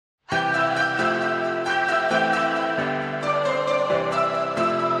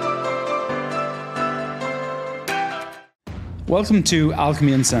Welcome to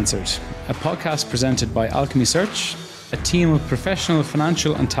Alchemy Uncensored, a podcast presented by Alchemy Search, a team of professional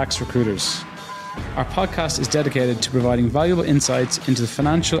financial and tax recruiters. Our podcast is dedicated to providing valuable insights into the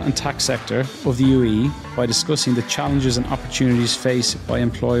financial and tax sector of the UAE by discussing the challenges and opportunities faced by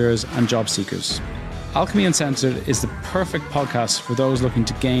employers and job seekers. Alchemy Uncensored is the perfect podcast for those looking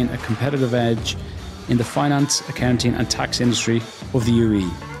to gain a competitive edge in the finance, accounting and tax industry of the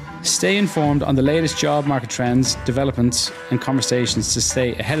UAE. Stay informed on the latest job market trends, developments and conversations to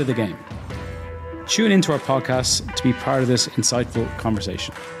stay ahead of the game. Tune into our podcast to be part of this insightful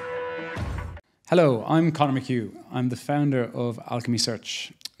conversation. Hello, I'm Conor McHugh. I'm the founder of Alchemy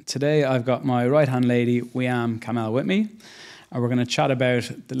Search. Today I've got my right-hand lady, Wiam Kamel, with me, and we're going to chat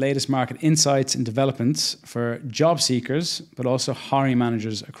about the latest market insights and developments for job seekers, but also hiring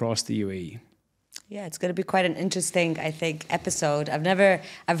managers across the UAE. Yeah, it's going to be quite an interesting, I think, episode. I've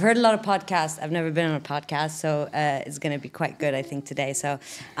heard a lot of podcasts. I've never been on a podcast, so it's going to be quite good, I think, today. So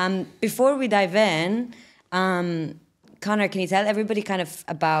before we dive in, Conor, can you tell everybody kind of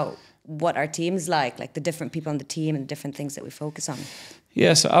about what our team is like the different people on the team and the different things that we focus on?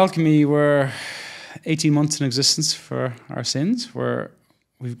 Yeah, so Alchemy, we're 18 months in existence for our sins.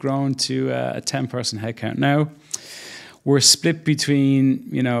 We've grown to a 10-person headcount now. We're split between,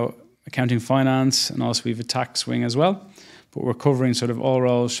 accounting, finance, and also we have a tax wing as well. But we're covering sort of all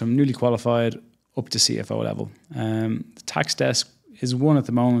roles from newly qualified up to CFO level. The tax desk is one at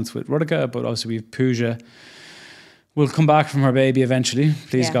the moment with Rudika, but also we have Pooja. We'll come back from her baby eventually,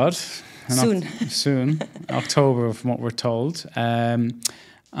 please God. Soon, October from what we're told. And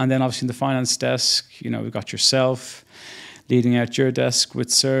then obviously in the finance desk, we've got yourself leading out your desk with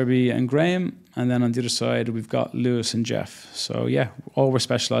Serbi and Graham. And then on the other side, we've got Lewis and Jeff. So yeah, all we're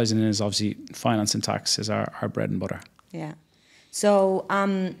specialising in is obviously finance and tax is our bread and butter. Yeah. So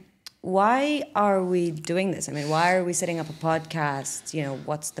why are we doing this? I mean, why are we setting up a podcast?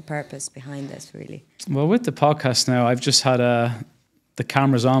 What's the purpose behind this really? Well, with the podcast now, I've just had the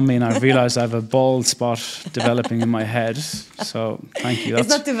cameras on me and I've realised I have a bald spot developing in my head. So thank you. It's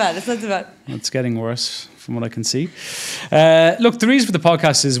not too bad. It's getting worse from what I can see. Look, the reason for the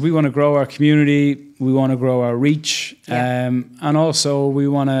podcast is we want to grow our community. We want to grow our reach. And also we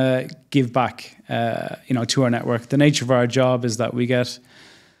want to give back, to our network. The nature of our job is that we get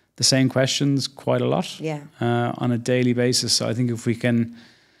the same questions quite a lot on a daily basis. So I think if we can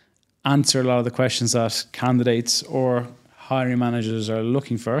answer a lot of the questions that candidates or hiring managers are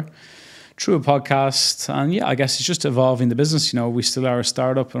looking for through a podcast, and I guess it's just evolving the business. We still are a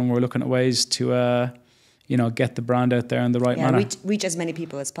startup and we're looking at ways to get the brand out there in the right manner. Reach as many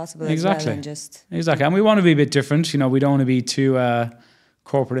people as possible. Exactly. As well Exactly. And we want to be a bit different. We don't want to be too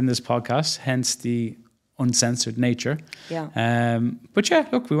corporate in this podcast, hence the uncensored nature. But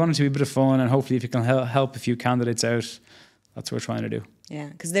look, we want it to be a bit of fun, and hopefully if you can help a few candidates out, that's what we're trying to do. Yeah,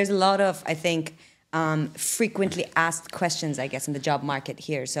 because there's a lot of, I think, frequently asked questions, I guess, in the job market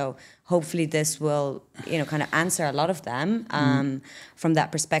here. So hopefully this will, kind of answer a lot of them from that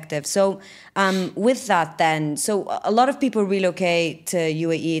perspective. So with that then, so a lot of people relocate to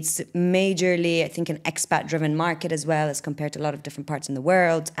UAE. It's majorly, I think, an expat-driven market as well as compared to a lot of different parts in the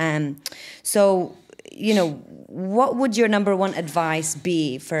world. So, what would your number one advice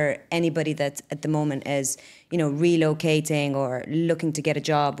be for anybody that at the moment is, relocating or looking to get a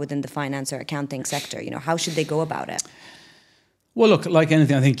job within the finance or accounting sector? How should they go about it? Well, look, like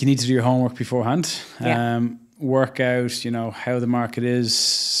anything, I think you need to do your homework beforehand. Work out, how the market is.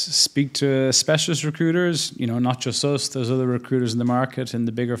 Speak to specialist recruiters, not just us. There's other recruiters in the market in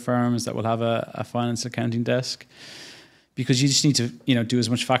the bigger firms that will have a finance accounting desk. Because you just need to, do as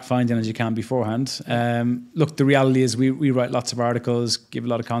much fact finding as you can beforehand. Look, the reality is we write lots of articles, give a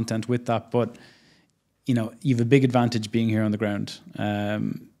lot of content with that, but you have a big advantage being here on the ground.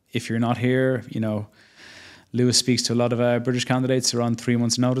 If you're not here, Lewis speaks to a lot of British candidates who are on 3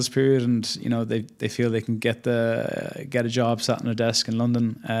 months notice period, and they feel they can get a job sat on a desk in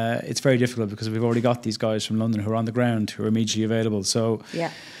London. It's very difficult because we've already got these guys from London who are on the ground who are immediately available. So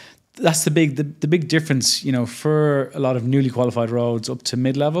that's the big difference, for a lot of newly qualified roles up to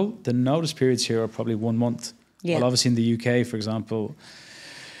mid-level. The notice periods here are probably 1 month. Well, obviously in the UK, for example,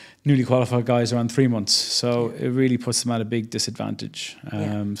 newly qualified guys are on 3 months. So it really puts them at a big disadvantage.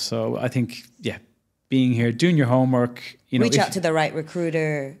 So I think, being here, doing your homework, reach out to the right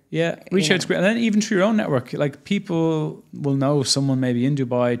recruiter. Reach out to, and then even through your own network, like people will know someone maybe in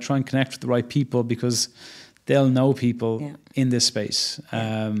Dubai. Try and connect with the right people because they'll know people in this space.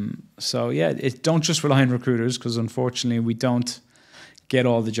 Don't just rely on recruiters because unfortunately we don't get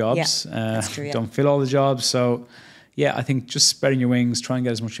all the jobs. That's true, don't fill all the jobs. So yeah, I think just spreading your wings, try and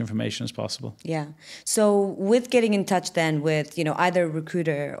get as much information as possible. Yeah. So with getting in touch then with, either a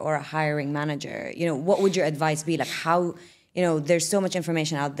recruiter or a hiring manager, what would your advice be? Like how, there's so much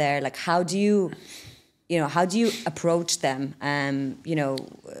information out there. Like how do you approach them?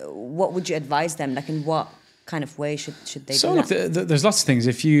 What would you advise them? Like in what kind of way should they do look, that? there's lots of things.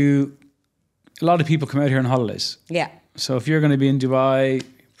 A lot of people come out here on holidays. Yeah. So if you're going to be in Dubai,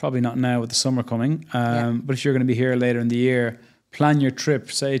 probably not now with the summer coming, but if you're going to be here later in the year, plan your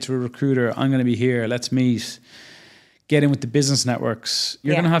trip. Say to a recruiter, I'm going to be here, let's meet. Get in with the business networks.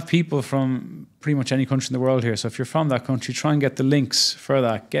 You're going to have people from pretty much any country in the world here. So if you're from that country, try and get the links for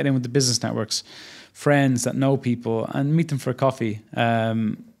that. Get in with the business networks, friends that know people, and meet them for a coffee.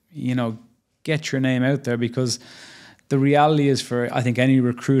 Get your name out there, because the reality is, for I think any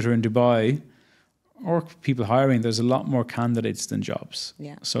recruiter in Dubai or people hiring, there's a lot more candidates than jobs.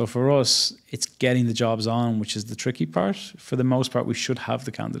 Yeah. So for us, it's getting the jobs on, which is the tricky part. For the most part, we should have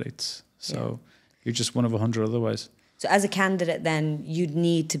the candidates. So you're just one of 100 otherwise. So as a candidate, then you'd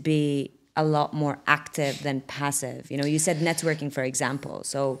need to be a lot more active than passive. You said networking, for example.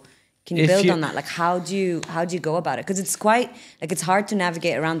 So can you build on that? Like how do you go about it? Because it's quite it's hard to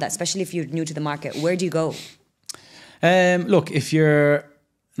navigate around that, especially if you're new to the market. Where do you go? Look, if you're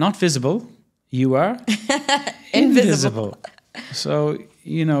not visible, you are invisible. So,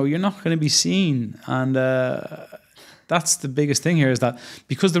 you're not going to be seen. And that's the biggest thing here, is that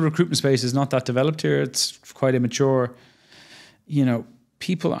because the recruitment space is not that developed here, it's quite immature,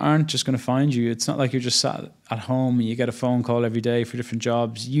 people aren't just going to find you. It's not like you're just sat at home and you get a phone call every day for different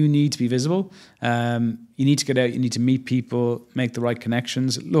jobs. You need to be visible. You need to get out. You need to meet people, make the right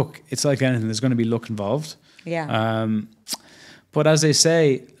connections. Look, it's like anything. There's going to be luck involved. Yeah. But as they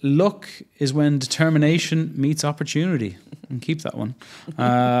say, luck is when determination meets opportunity. And keep that one.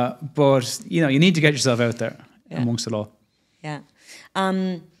 But, you need to get yourself out there amongst it all. Yeah.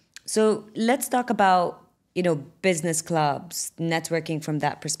 So let's talk about, business clubs, networking from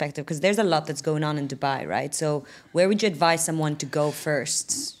that perspective, because there's a lot that's going on in Dubai, right? So where would you advise someone to go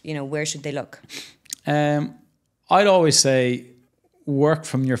first? Where should they look? I'd always say work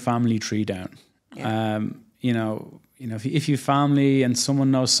from your family tree down. Yeah. If you family and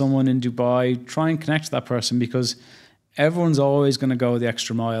someone knows someone in Dubai, try and connect to that person, because everyone's always going to go the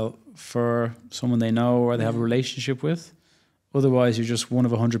extra mile for someone they know or they have a relationship with. Otherwise, you're just one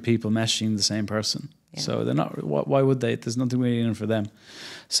of 100 people messaging the same person. Yeah. So they're not. Why would they? There's nothing really in it for them.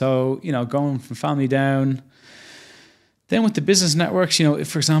 So going from family down. Then with the business networks,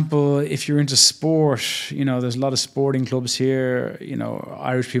 for example, if you're into sport, there's a lot of sporting clubs here.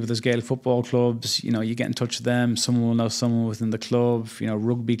 Irish people, there's Gaelic football clubs. You get in touch with them. Someone will know someone within the club.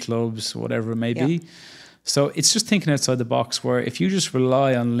 Rugby clubs, whatever it may be. So it's just thinking outside the box, where if you just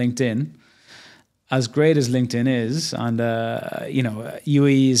rely on LinkedIn, as great as LinkedIn is, and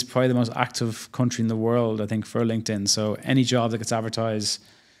UAE is probably the most active country in the world, I think, for LinkedIn. So any job that gets advertised,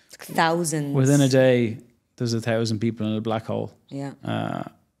 thousands within a day, there's 1,000 people in a black hole. Yeah.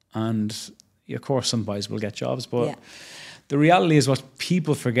 And of course, some guys will get jobs, but the reality is, what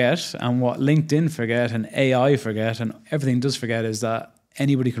people forget, and what LinkedIn forget, and AI forget, and everything does forget, is that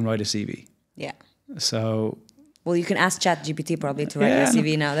anybody can write a CV. Yeah. So. Well, you can ask ChatGPT probably to write your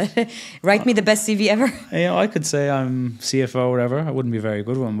CV now. Write me the best CV ever. I could say I'm CFO or whatever. I wouldn't be a very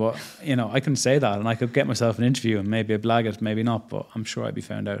good one, but I can say that, and I could get myself an interview, and maybe I'd blag it, maybe not, but I'm sure I'd be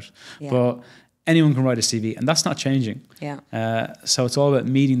found out. Yeah. But anyone can write a CV, and that's not changing. Yeah. So it's all about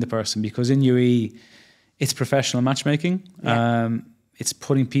meeting the person, because in UAE, it's professional matchmaking. Yeah. It's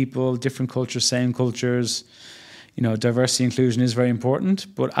putting people, different cultures, same cultures. Diversity, inclusion is very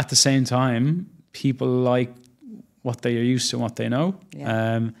important, but at the same time, people like what they are used to and what they know.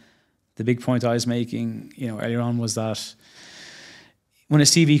 Yeah. The big point I was making, earlier on, was that when a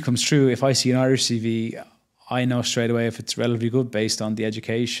CV comes through, if I see an Irish CV, I know straight away if it's relatively good based on the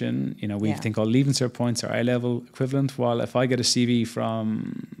education. We have a thing called Leaving Cert points, or A-level equivalent. While if I get a CV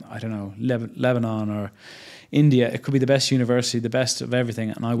from, I don't know, Lebanon or India, it could be the best university, the best of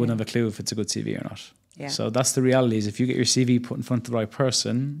everything, and I wouldn't have a clue if it's a good CV or not. Yeah. So that's the reality, is if you get your CV put in front of the right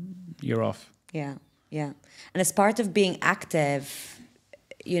person, you're off. Yeah, yeah. And as part of being active,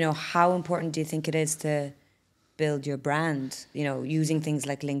 how important do you think it is to build your brand, using things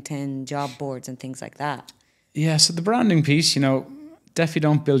like LinkedIn, job boards and things like that? Yeah, so the branding piece, definitely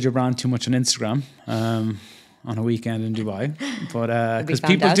don't build your brand too much on Instagram on a weekend in Dubai. But because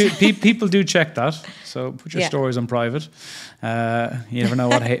people do check that. So put your stories on private. You never know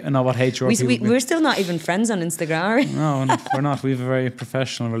what HR people we're still not even friends on Instagram, are we? No, we're not. We have a very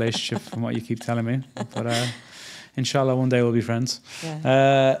professional relationship from what you keep telling me. But inshallah, one day we'll be friends.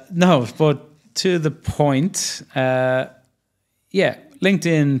 Yeah. No, but to the point,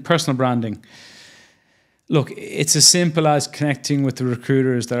 LinkedIn, personal branding. Look, it's as simple as connecting with the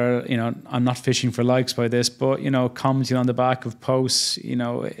recruiters that are, I'm not fishing for likes by this, but, commenting on the back of posts,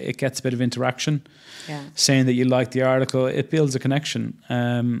 it gets a bit of interaction. Yeah. Saying that you like the article, it builds a connection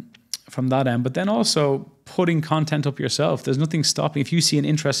from that end. But then also putting content up yourself. There's nothing stopping. If you see an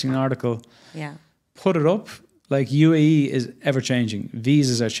interesting article, put it up. Like UAE is ever changing.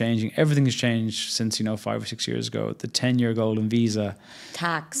 Visas are changing. Everything has changed since, 5 or 6 years ago. The 10-year golden visa.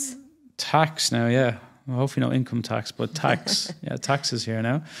 Tax now, yeah. Well, hopefully no income tax, but tax. Yeah, tax is here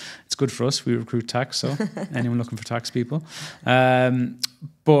now. It's good for us. We recruit tax, so anyone looking for tax people.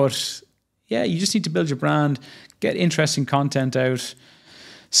 But yeah, you just need to build your brand, get interesting content out,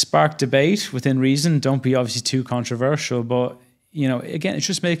 spark debate within reason. Don't be obviously too controversial, but again, it's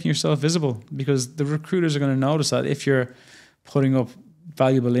just making yourself visible, because the recruiters are going to notice that if you're putting up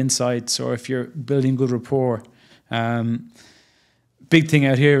valuable insights or if you're building good rapport. Big thing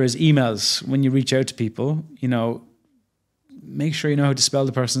out here is emails. When you reach out to people, make sure you know how to spell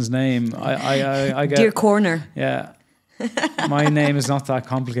the person's name. I get Dear Corner. Yeah. My name is not that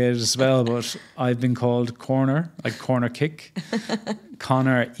complicated to spell, but I've been called Corner, like corner kick.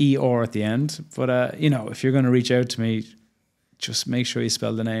 Connor, E-R at the end. But, if you're going to reach out to me, just make sure you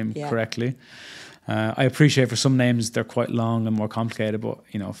spell the name correctly. I appreciate for some names, they're quite long and more complicated, but,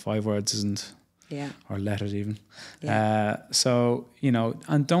 5 words isn't... or letters even. So,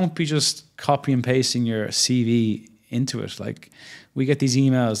 and don't be just copy and pasting your CV into it. Like, we get these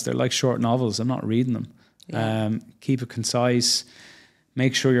emails, they're like short novels. I'm not reading them. Keep it concise.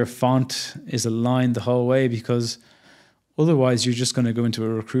 Make sure your font is aligned the whole way, because otherwise you're just going to go into a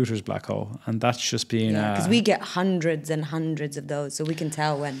recruiter's black hole. And that's just being... because we get hundreds and hundreds of those, so we can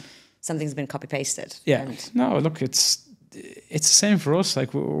tell when something's been copy-pasted. No, look, it's the same for us.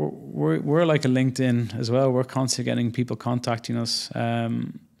 Like we're like a LinkedIn as well. We're constantly getting people contacting us,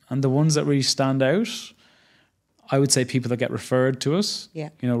 and the ones that really stand out, I would say people that get referred to us.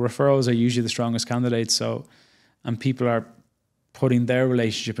 Referrals are usually the strongest candidates. So, and people are putting their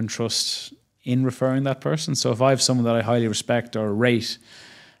relationship and trust in referring that person. So if I have someone that I highly respect or rate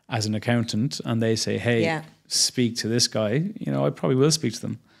as an accountant, and they say, "Hey, speak to this guy," I probably will speak to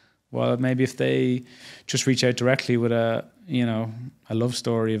them. Well, maybe if they just reach out directly with a love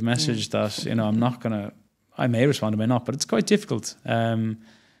story of message that, I'm not going to, I may respond, I may not, but it's quite difficult. And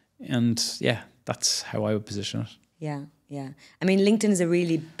that's how I would position it. Yeah. I mean, LinkedIn is a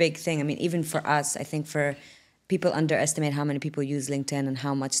really big thing. I mean, even for us, I think for people underestimate how many people use LinkedIn and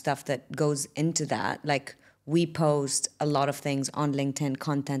how much stuff that goes into that. Like, we post a lot of things on LinkedIn,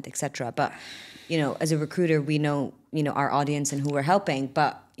 content, etc. But, as a recruiter, we know, our audience and who we're helping.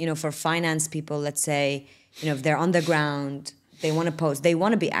 But, for finance people, let's say, if they're on the ground, they want to post, they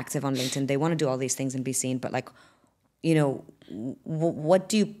want to be active on LinkedIn, they want to do all these things and be seen. But what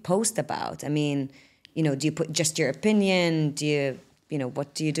do you post about? I mean, do you put just your opinion? Do you,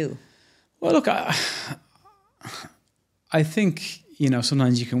 what do you do? Well, look, I think,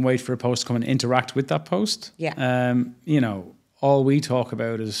 sometimes you can wait for a post to come and interact with that post. All we talk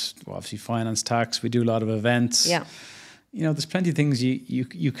about is obviously finance, tax. We do a lot of events. There's plenty of things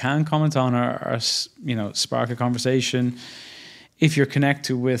you can comment on or spark a conversation. If you're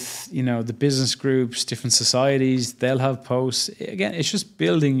connected with, the business groups, different societies, they'll have posts. Again, it's just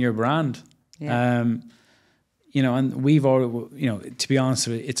building your brand. And we've already, to be honest,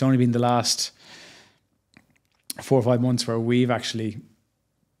 it's only been the last 4 or 5 months where we've actually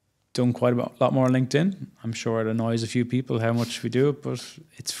done quite a lot more on LinkedIn. I'm sure it annoys a few people how much we do it, but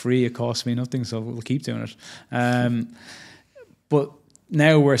it's free. It costs me nothing, so we'll keep doing it. But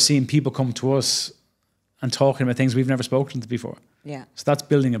now we're seeing people come to us and talking about things we've never spoken to before. So that's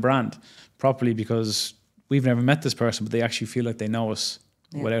building a brand properly, because we've never met this person, but they actually feel like they know us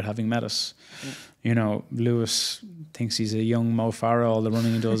without having met us. Lewis thinks he's a young Mo Farah, all the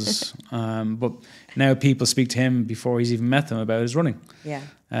running he does. But now people speak to him before he's even met them about his running.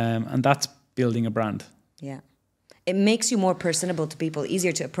 And that's building a brand. It makes you more personable to people,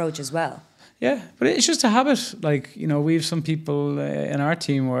 easier to approach as well. But it's just a habit. Like, we have some people in our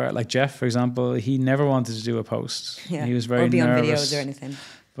team where, like Jeff, for example, he never wanted to do a post. He was very nervous. Or be on videos or anything.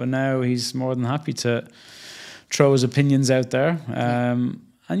 But now he's more than happy to throw his opinions out there.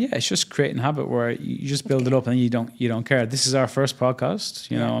 And it's just creating a habit where you just build it up and you don't care. This is our first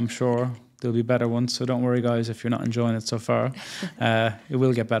podcast. I'm sure there'll be better ones. So don't worry, guys, if you're not enjoying it so far. It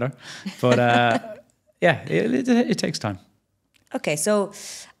will get better. But it takes time. Okay, so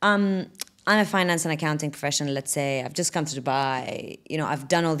I'm a finance and accounting professional. Let's say I've just come to Dubai. I've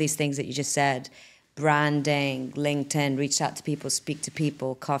done all these things that you just said. branding, LinkedIn, reached out to people, speak to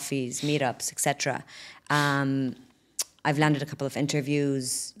people, coffees, meetups, etc. I've landed a couple of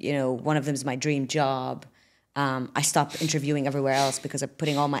interviews. You know, one of them is my dream job. I stopped interviewing everywhere else because I'm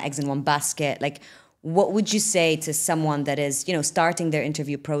putting all my eggs in one basket. Like, what would you say to someone that is, you know, starting their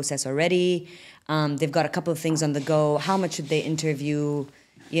interview process already? They've got a couple of things on the go. How much should they interview?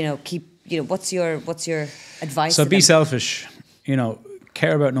 You know, what's your advice? So to be them? selfish. You know,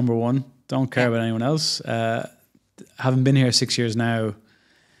 care about number one. Don't care about anyone else. Having been here 6 years now,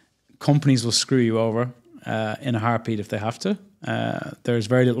 companies will screw you over in a heartbeat if they have to. There's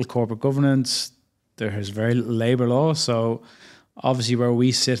very little corporate governance. There's very little labour law. So obviously where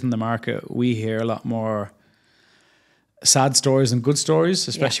we sit in the market, we hear a lot more sad stories than good stories,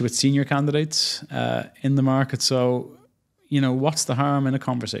 especially with senior candidates in the market. So, you know, what's the harm in a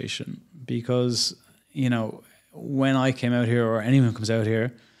conversation? Because, you know, when I came out here, or anyone comes out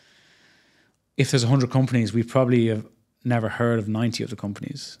here, if there's 100 companies, we probably have never heard of 90 of the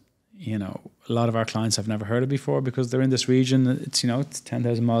companies. You know, a lot of our clients have never heard of before because they're in this region. It's, you know, it's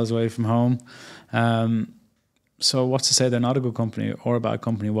 10,000 miles away from home. So what's to say they're not a good company or a bad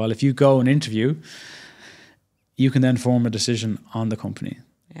company? Well, if you go and interview, you can then form a decision on the company.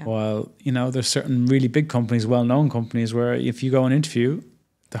 Yeah. While, you know, there's certain really big companies, well-known companies, where if you go and interview,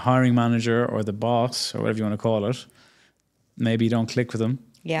 the hiring manager or the boss or whatever you want to call it, maybe you don't click with them.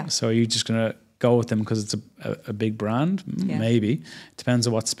 Yeah. So you're just going to go with them because it's a big brand, maybe. Depends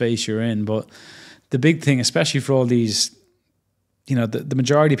on what space you're in. But the big thing, especially for all these, you know, the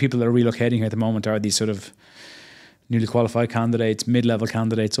majority of people that are relocating here at the moment are these sort of newly qualified candidates, mid-level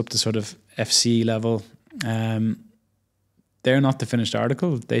candidates up to sort of FC level. They're not the finished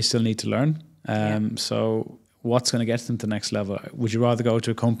article. They still need to learn. So what's going to get them to the next level? Would you rather go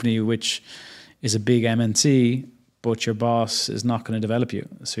to a company which is a big MNC, but your boss is not going to develop you,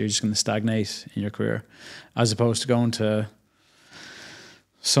 so you're just going to stagnate in your career, as opposed to going to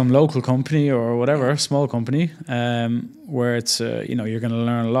some local company or whatever, small company, where it's, you know, you're going to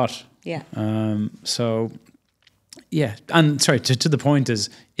learn a lot. Yeah. So, yeah. And sorry, to the point is,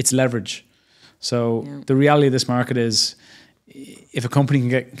 it's leverage. So the reality of this market is, if a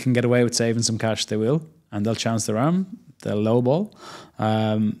company can get away with saving some cash, they will, and they'll chance their arm. They'll lowball.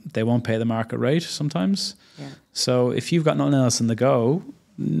 They won't pay the market rate sometimes. Yeah. So if you've got nothing else in the go,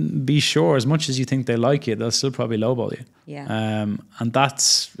 be sure, as much as you think they like you, they'll still probably lowball you. Yeah. And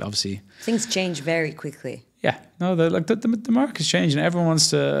that's obviously... Things change very quickly. Yeah. No, the market's changing. Everyone wants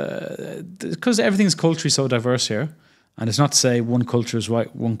to... Because everything's culturally so diverse here, and it's not to say one culture is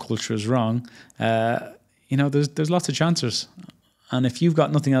right, one culture is wrong. You know, there's lots of chances. And if you've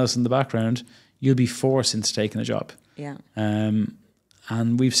got nothing else in the background, you'll be forced into taking a job. Yeah.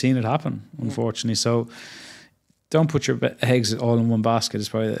 And we've seen it happen, unfortunately. So don't put your eggs all in one basket is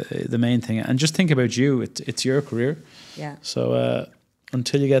probably the main thing. And just think about you. It's your career. Yeah. So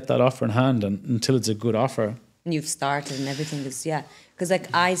until you get that offer in hand, and until it's a good offer. And you've started and everything is, Because like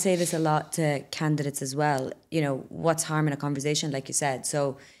I say this a lot to candidates as well, you know, what's harm in a conversation, like you said.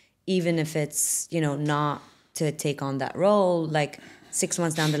 So even if it's, you know, not to take on that role, like 6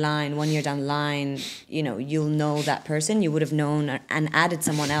 months down the line, 1 year down the line, you know, you'll know that person. You would have known and added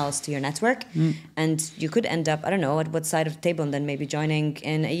someone else to your network. And you could end up, I don't know, at what side of the table, and then maybe joining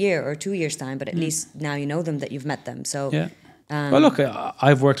in a year or 2 years' time. But at least now you know them, that you've met them. So, well, look,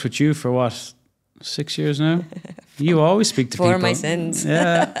 I've worked with you for what, 6 years now? You always speak to people. For my sins.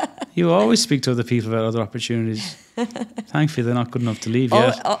 Yeah. You always speak to other people about other opportunities. Thankfully, they're not good enough to leave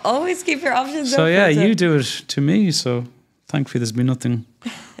yet. Always keep your options open. So you do it to me, so... Thankfully, there's been nothing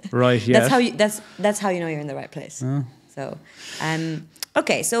right yet. That's how you know you're in the right place. Oh. So,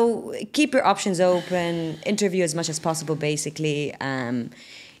 okay. So keep your options open. Interview as much as possible. Basically,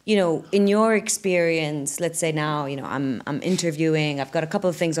 you know, in your experience, let's say now, you know, I'm interviewing. I've got a couple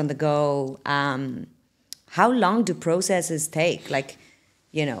of things on the go. How long do processes take? Like,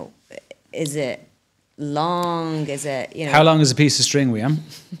 you know, is it long? Is it, you know? How long is a piece of string, William?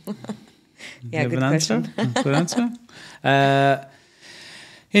 Yeah, good question. Good answer.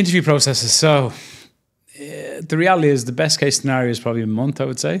 Interview processes. So the reality is the best case scenario is probably a month, I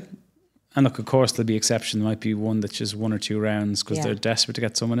would say. And look, of course, there'll be exceptions. There might be one that's just 1 or 2 rounds because they're desperate to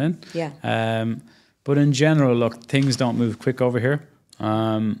get someone in. Yeah. But in general, look, things don't move quick over here.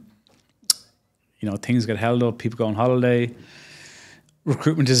 You know, things get held up. People go on holiday.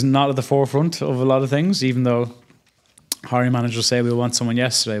 Recruitment is not at the forefront of a lot of things, even though hiring managers say we want someone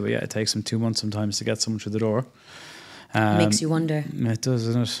yesterday, but it takes them 2 months sometimes to get someone through the door. Makes you wonder. It does,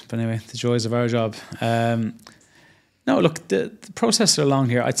 doesn't it? But anyway, the joys of our job. No, look, the processes are long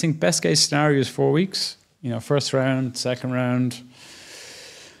here. I think best case scenario is 4 weeks. You know, first round, second round,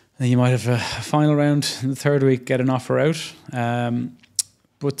 Then you might have a final round in the third week, get an offer out.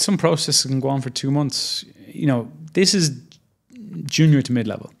 But some processes can go on for 2 months. You know, this is junior to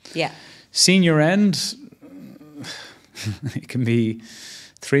mid-level. Yeah. Senior end, it can be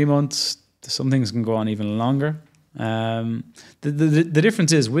 3 months. Some things can go on even longer. The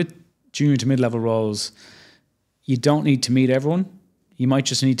difference is with junior to mid-level roles, you don't need to meet everyone. You might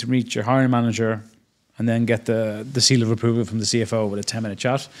just need to meet your hiring manager and then get the seal of approval from the CFO with a 10-minute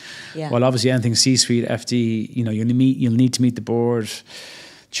chat. Yeah. While obviously anything C-suite, FD, you know, you'll need to meet the board,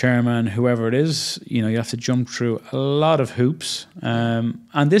 chairman, whoever it is. You know, you have to jump through a lot of hoops.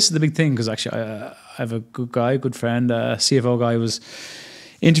 And this is the big thing, because actually I have a good friend, a CFO guy was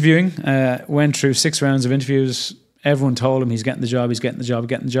interviewing, went through 6 rounds of interviews. Everyone told him he's getting the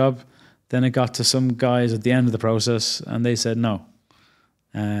job. Then it got to some guys at the end of the process and they said no.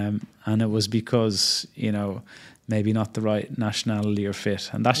 And it was because, you know, maybe not the right nationality or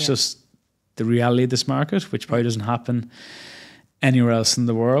fit. And that's just the reality of this market, which probably doesn't happen anywhere else in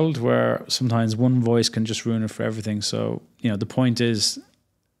the world, where sometimes one voice can just ruin it for everything. So, you know, the point is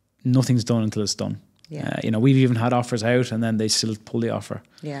nothing's done until it's done. Yeah. You know, we've even had offers out and then they still pull the offer.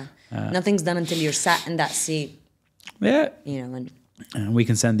 Yeah. Nothing's done until you're sat in that seat. Yeah. You know, and we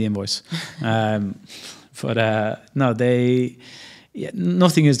can send the invoice. But no,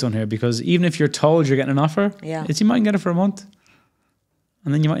 nothing is done here, because even if you're told you're getting an offer, you might get it for a month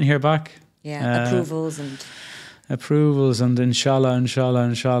and then you mightn't hear back. Yeah, approvals and inshallah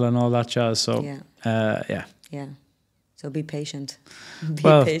and all that jazz. So yeah. So be patient.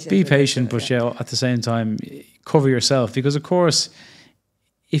 Be patient, but at the same time, cover yourself, because of course,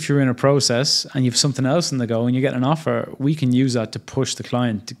 if you're in a process and you have something else in the go and you get an offer, we can use that to push the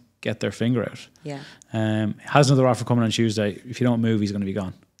client to get their finger out. Yeah. Has another offer coming on Tuesday. If you don't move, he's going to be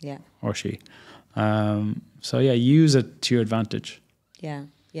gone. Yeah. Or she. So use it to your advantage.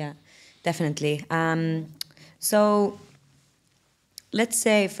 Yeah, definitely. So let's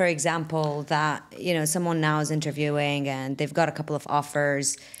say, for example, that, you know, someone now is interviewing and they've got a couple of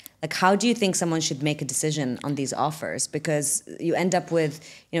offers. Like, how do you think someone should make a decision on these offers? Because you end up with,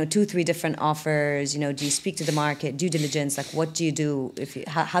 you know, 2-3 different offers. You know, do you speak to the market, due diligence? Like, what do you do?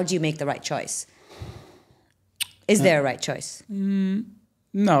 How do you make the right choice? Is there a right choice?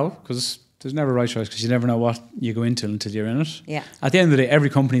 No, because there's never a right choice, because you never know what you go into until you're in it. Yeah. At the end of the day,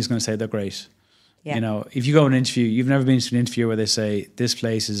 every company is going to say they're great. Yeah. You know, if you go to an interview, you've never been to an interview where they say this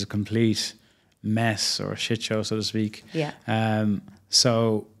place is a complete mess or a shit show, so to speak. Yeah.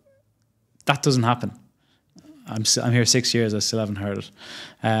 So that doesn't happen. I'm here 6 years, I still haven't heard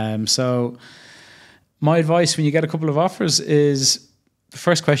it. So my advice when you get a couple of offers is, the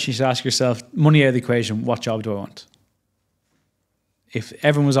first question you should ask yourself, money out of the equation, what job do I want? If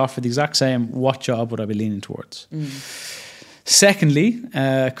everyone was offered the exact same, what job would I be leaning towards? Secondly,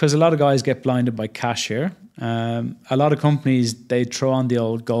 because a lot of guys get blinded by cash here, a lot of companies, they throw on the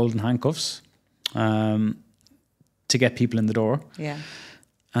old golden handcuffs to get people in the door. Yeah.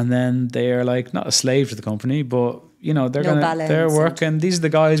 And then they're like not a slave to the company, but you know, they're working. These are the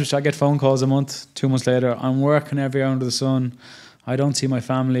guys which I get phone calls a month, 2 months later, I'm working every hour under the sun. I don't see my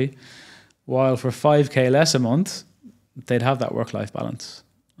family. While for 5K less a month, they'd have that work-life balance.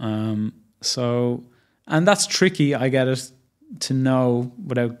 So, and that's tricky, I get it, to know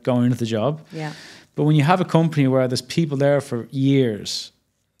without going into the job. Yeah. But when you have a company where there's people there for years,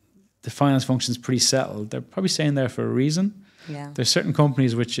 the finance function's pretty settled, they're probably staying there for a reason. Yeah. There's certain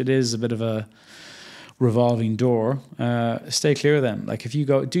companies which it is a bit of a revolving door. Stay clear of them. Like, if you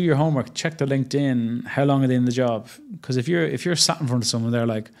go do your homework, check their LinkedIn, how long are they in the job? Because if you're sat in front of someone, they're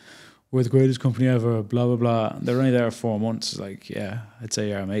like, we're the greatest company ever, blah blah blah. They're only there 4 months. Like, yeah, I'd say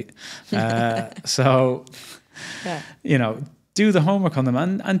yeah, mate. So, you know, do the homework on them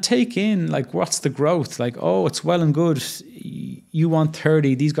and take in, like, what's the growth? Like, oh, it's well and good. You want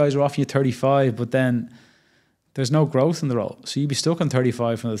 30. These guys are offering you 35, but then there's no growth in the role. So you'd be stuck on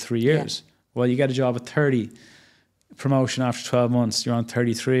 35 for another 3 years. Yeah. Well, you get a job at 30, promotion after 12 months, you're on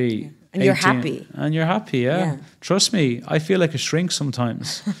 33. Yeah. And 18, you're happy. And you're happy, yeah. Trust me, I feel like a shrink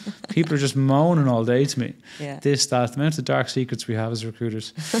sometimes. People are just moaning all day to me. Yeah. This, that, the amount of dark secrets we have as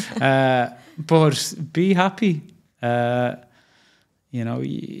recruiters. But be happy. You know,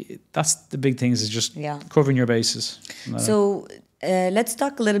 that's the big things, is just covering your bases. So let's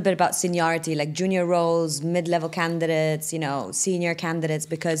talk a little bit about seniority, like junior roles, mid-level candidates, you know, senior candidates,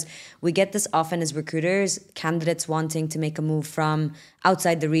 because we get this often as recruiters, candidates wanting to make a move from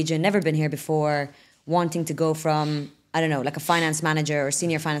outside the region, never been here before, wanting to go from, I don't know, like a finance manager or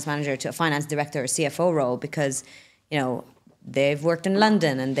senior finance manager to a finance director or CFO role, because, you know, they've worked in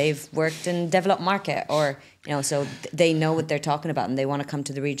London and they've worked in developed market, or so they know what they're talking about and they want to come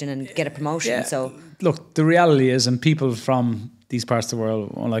to the region and get a promotion. Yeah. So look, the reality is, and people from these parts of the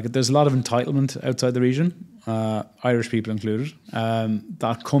world, like, there's a lot of entitlement outside the region, Irish people included,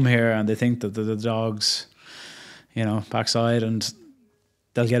 that come here and they think that the dog's, backside and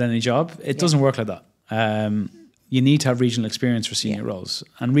they'll get any job. It doesn't work like that. You need to have regional experience for senior roles.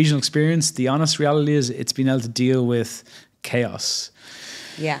 And regional experience, the honest reality is, it's been able to deal with chaos.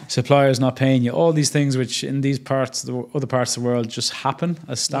 Yeah. Suppliers not paying you, all these things which in these parts, other parts of the world, just happen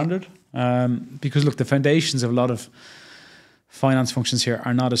as standard. Because look, the foundations of a lot of finance functions here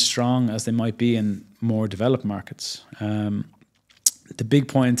are not as strong as they might be in more developed markets. The big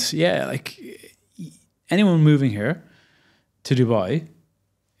point, like anyone moving here to Dubai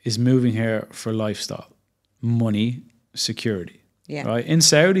is moving here for lifestyle, money, security. Yeah. Right. In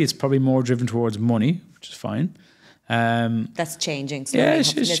Saudi, it's probably more driven towards money, which is fine. That's changing. Slowly,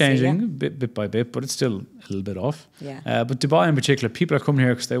 it's changing bit by bit, but it's still a little bit off. Yeah. But Dubai in particular, people are coming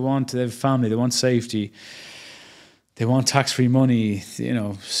here because they have family, they want safety, they want tax-free money,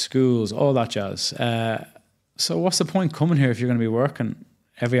 schools, all that jazz. So what's the point coming here if you're going to be working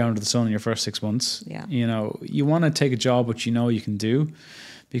every hour under the sun in your first 6 months? Yeah. You want to take a job which you can do,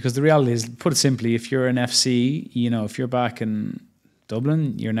 because the reality is, put it simply, if you're an FC, if you're back in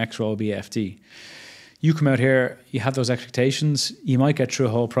Dublin, your next role will be FD. You come out here, you have those expectations, you might get through a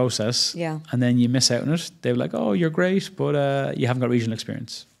whole process, and then you miss out on it. They're like, oh, you're great, but you haven't got regional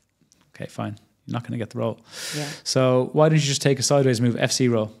experience. Okay, fine. You're not going to get the role. Yeah. So why don't you just take a sideways move, FC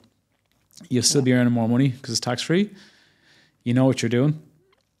role? You'll still be earning more money because it's tax-free. You know what you're doing.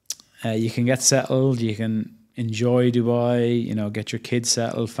 You can get settled. You can enjoy Dubai, get your kids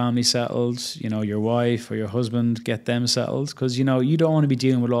settled, family settled, your wife or your husband, get them settled. Because, you don't want to be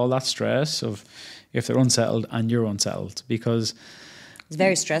dealing with all that stress of if they're unsettled and you're unsettled, because it's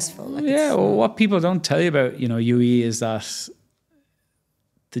very stressful. What people don't tell you about, UAE is that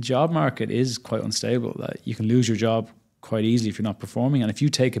the job market is quite unstable, that you can lose your job quite easily if you're not performing. And if you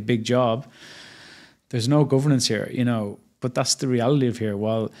take a big job, there's no governance here, but that's the reality of here.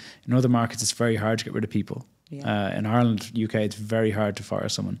 While in other markets, it's very hard to get rid of people. Yeah. In Ireland, UK, it's very hard to fire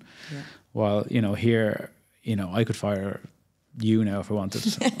someone. Yeah. While, here, I could fire you now if I wanted.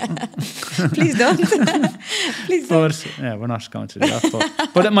 Please don't. Please don't. But we're not going to do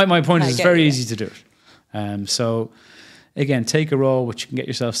that. But my point is, it's very easy to do it. So again, take a role which you can get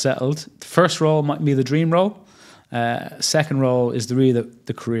yourself settled. The first role might be the dream role. Second role is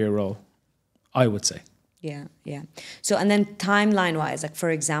the career role, I would say. Yeah. So, and then timeline wise, like for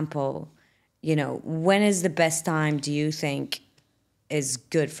example, when is the best time do you think is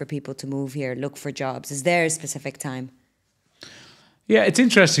good for people to move here, look for jobs? Is there a specific time? Yeah, it's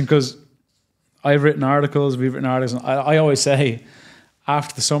interesting because we've written articles, and I always say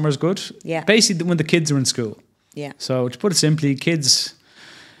after the summer is good. Yeah. Basically when the kids are in school. Yeah. So to put it simply, kids,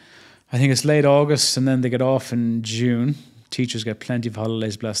 I think it's late August and then they get off in June. Teachers get plenty of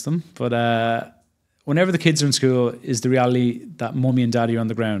holidays, bless them. But whenever the kids are in school is the reality that mummy and daddy are on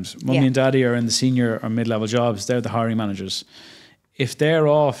the ground. Mummy and daddy are in the senior or mid-level jobs. They're the hiring managers. If they're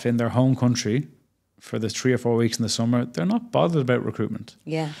off in their home country for the 3 or 4 weeks in the summer, they're not bothered about recruitment.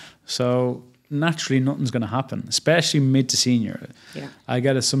 Yeah. So naturally, nothing's going to happen, especially mid to senior. Yeah. I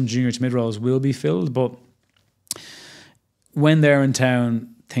get it, some junior to mid roles will be filled, but when they're in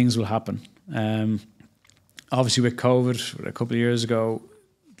town, things will happen. Obviously, with COVID, a couple of years ago,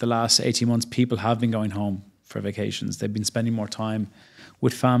 the last 18 months, people have been going home for vacations. They've been spending more time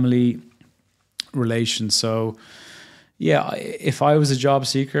with family relations. So, if I was a job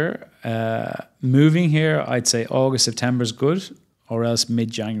seeker, moving here, I'd say August, September is good, or else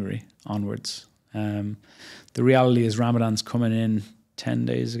mid-January onwards. The reality is Ramadan's coming in 10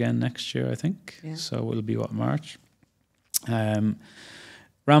 days again next year, I think. Yeah. So it'll be, March?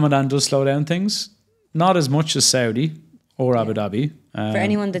 Ramadan does slow down things. Not as much as Saudi or Abu Dhabi. For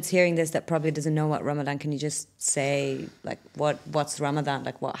anyone that's hearing this that probably doesn't know what Ramadan, can you just say like what's Ramadan?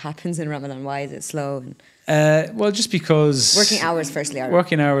 Like what happens in Ramadan? Why is it slow? Well, just because working hours firstly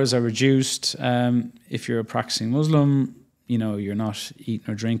are reduced. If you're a practicing Muslim, you're not eating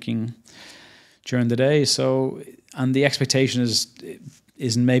or drinking during the day. So, and the expectation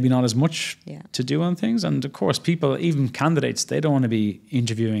is maybe not as much to do on things. And of course, people, even candidates, they don't want to be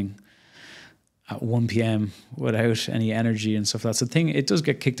interviewing at 1 p.m. without any energy and stuff. That's the thing. It does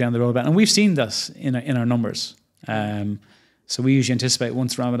get kicked down the road a bit. And we've seen this in our numbers. So we usually anticipate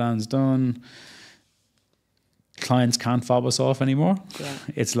once Ramadan's done, clients can't fob us off anymore. Yeah.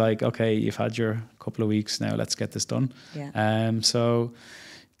 It's like, okay, you've had your couple of weeks now, let's get this done. Yeah. So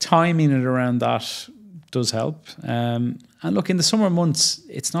timing it around that does help. And look, in the summer months,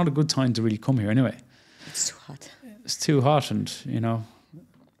 it's not a good time to really come here anyway. It's too hot. It's too hot, and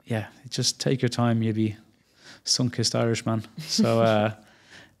just take your time. You'll be sun-kissed Irishman. So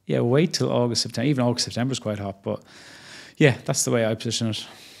wait till August, September. Even August, September is quite hot, but yeah, that's the way I position it.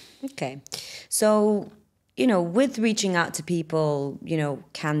 Okay, so with reaching out to people,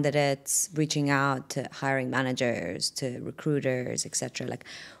 candidates, reaching out to hiring managers, to recruiters, etc. Like,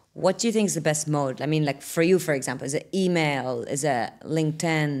 what do you think is the best mode? I mean, like for you, for example, is it email? Is it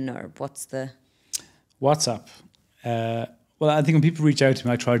LinkedIn? Or what's the... WhatsApp. Well, I think when people reach out to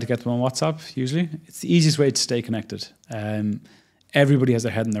me, I try to get them on WhatsApp, usually. It's the easiest way to stay connected. Everybody has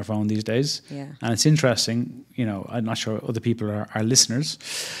their head in their phone these days. Yeah. And it's interesting, I'm not sure other people are listeners,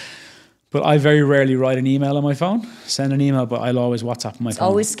 but I very rarely write an email on my phone, send an email, but I'll always WhatsApp on my phone. It's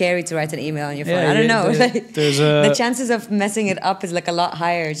always scary to write an email on your phone. I don't know. The chances of messing it up is like a lot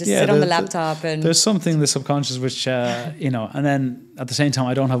higher. Just sit on the laptop and... There's something in the subconscious which, and then at the same time,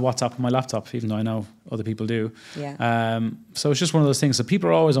 I don't have WhatsApp on my laptop, even though I know other people do. Yeah. So it's just one of those things. So people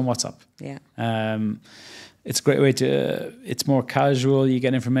are always on WhatsApp. Yeah. It's a great way it's more casual, you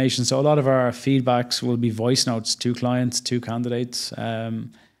get information. So a lot of our feedbacks will be voice notes to clients, to candidates.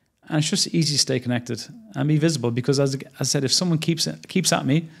 And it's just easy to stay connected and be visible, because as I said, if someone keeps at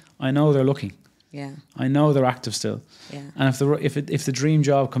me, I know they're looking. Yeah. I know they're active still. Yeah. And if the dream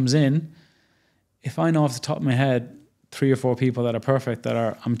job comes in, if I know off the top of my head 3 or 4 people that are perfect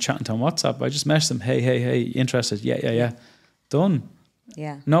I'm chatting to on WhatsApp, I just message them, hey, interested? Yeah. Done.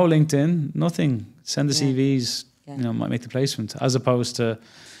 Yeah. No LinkedIn, nothing. Send the CVs, might make the placement, as opposed to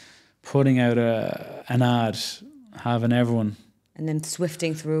putting out an ad, having everyone... And then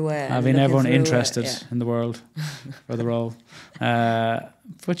swifting through it. Having everyone interested in the world for the role.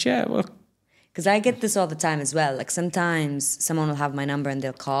 But yeah, well... Because I get this all the time as well. Like sometimes someone will have my number and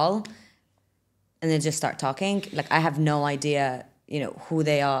they'll call and they'll just start talking. Like I have no idea, who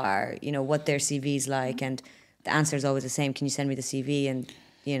they are, what their CV is like. And the answer is always the same. Can you send me the CV? And,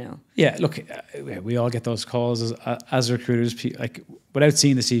 Yeah, look, we all get those calls as recruiters. Like without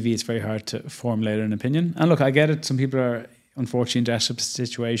seeing the CV, it's very hard to formulate an opinion. And look, I get it. Some people are... unfortunately in desperate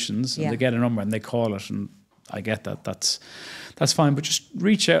situations, and they get a number and they call it, and I get that. That's fine, but just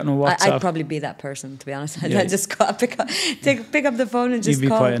reach out on a WhatsApp. I'd probably be that person, to be honest. I'd just pick up the phone and just call. You'd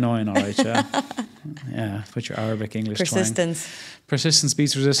be quite annoying, all right, yeah. Yeah, put your Arabic English persistence. Persistence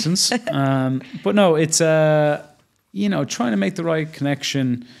beats resistance. But no, it's trying to make the right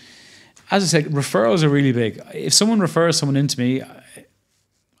connection. As I said, referrals are really big. If someone refers someone into me,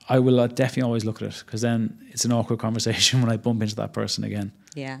 I will definitely always look at it, because then it's an awkward conversation when I bump into that person again.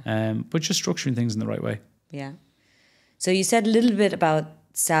 Yeah. But just structuring things in the right way. Yeah. So you said a little bit about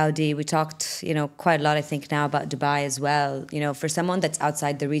Saudi. We talked, quite a lot, I think, now about Dubai as well. For someone that's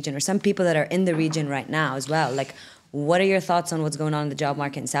outside the region, or some people that are in the region right now as well, like, what are your thoughts on what's going on in the job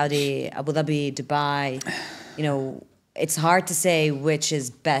market in Saudi, Abu Dhabi, Dubai? It's hard to say which is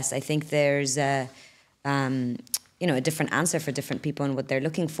best. I think there's a different answer for different people and what they're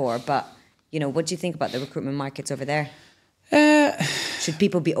looking for. But, what do you think about the recruitment markets over there? Should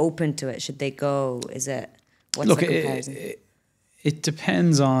people be open to it? Should they go? What's the comparison? It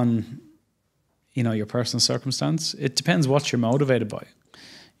depends on, your personal circumstance. It depends what you're motivated by.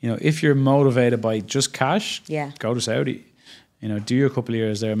 If you're motivated by just cash, go to Saudi. Do your couple of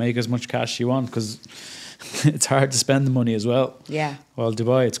years there, make as much cash you want, because it's hard to spend the money as well. Yeah. Well,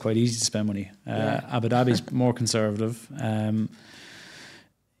 Dubai, it's quite easy to spend money. Abu Dhabi's more conservative.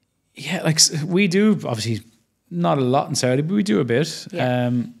 Like we do, obviously not a lot in Saudi, but we do a bit.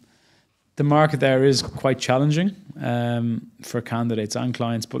 Yeah. The market there is quite challenging for candidates and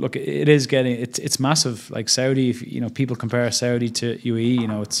clients. But look, it is it's massive. Like Saudi, if people compare Saudi to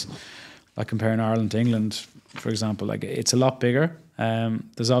UAE, it's like comparing Ireland to England, for example. Like it's a lot bigger.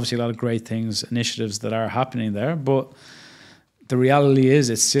 There's obviously a lot of great things, initiatives that are happening there, but the reality is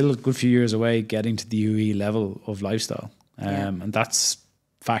it's still a good few years away getting to the UAE level of lifestyle. And that's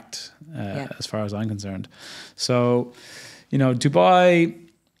fact as far as I'm concerned. So, Dubai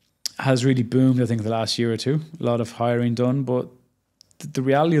has really boomed, I think, the last year or two. A lot of hiring done, but the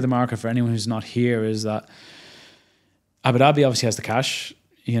reality of the market for anyone who's not here is that Abu Dhabi obviously has the cash.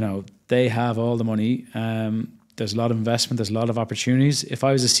 They have all the money. There's a lot of investment. There's a lot of opportunities. If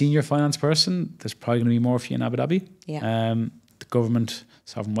I was a senior finance person, there's probably going to be more for you in Abu Dhabi. Yeah. The government,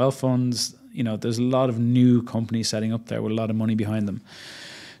 sovereign wealth funds, there's a lot of new companies setting up there with a lot of money behind them.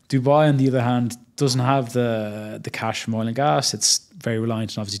 Dubai, on the other hand, doesn't have the cash from oil and gas. It's very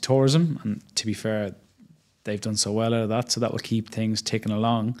reliant on, obviously, tourism. And to be fair, they've done so well out of that, so that will keep things ticking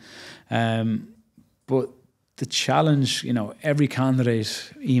along. But the challenge, every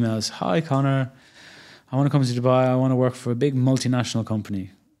candidate emails, "Hi, Connor, I want to come to Dubai. I want to work for a big multinational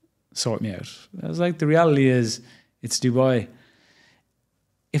company. Sort me out. I was like, the reality is, it's Dubai.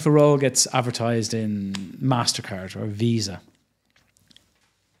 If a role gets advertised in MasterCard or Visa,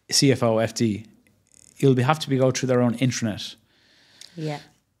 CFO, FD, it'll have to go through their own intranet. Yeah.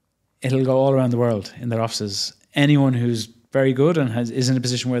 It'll go all around the world in their offices. Anyone who's very good and is in a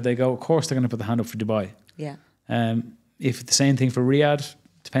position where they go, of course, they're going to put the hand up for Dubai. Yeah. If the same thing for Riyadh,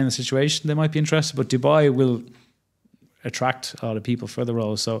 depending on the situation, they might be interested. But Dubai will attract a lot of people for the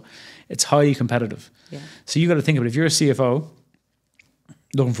role. So it's highly competitive. Yeah. So you got to think of it. If you're a CFO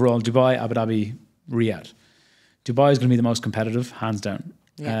looking for all Dubai, Abu Dhabi, Riyadh, Dubai is going to be the most competitive, hands down.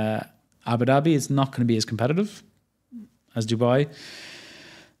 Yeah. Abu Dhabi is not going to be as competitive as Dubai,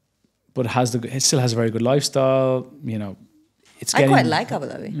 but it still has a very good lifestyle. You know, I quite like Abu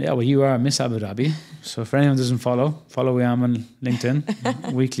Dhabi. Yeah, well, you are Miss Abu Dhabi. So if anyone doesn't follow Wiam on LinkedIn.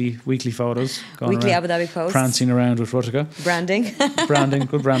 weekly photos. Weekly Abu Dhabi posts. Prancing around with Rutica. Branding.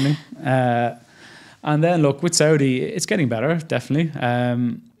 Good branding. And then look, with Saudi, it's getting better, definitely.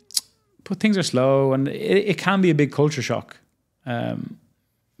 But things are slow, and it can be a big culture shock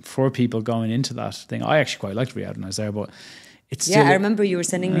for people going into that thing. I actually quite liked Riyadh when I was there, but it's still... Yeah, I remember you were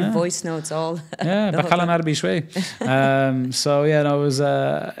sending me voice notes all... Yeah, Bakalan Arabi Shway. So yeah, no, it was...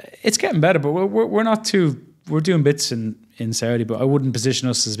 it's getting better, but we're not too... We're doing bits in Saudi, but I wouldn't position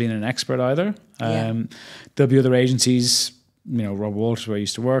us as being an expert either. There'll be other agencies, you know, Rob Walters, where I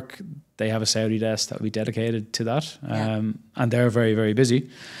used to work, they have a Saudi desk that will be dedicated to that. And they're very, very busy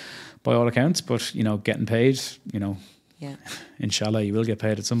by all accounts, but, you know, getting paid, you know... Yeah. Inshallah, you will get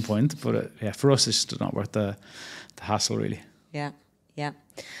paid at some point, but yeah, for us, it's just not worth the hassle, really. Yeah, yeah.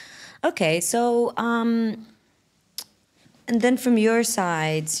 Okay, so and then from your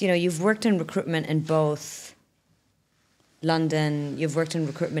sides, you know, you've worked in recruitment in both London, you've worked in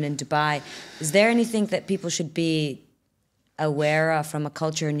recruitment in Dubai. Is there anything that people should be aware of from a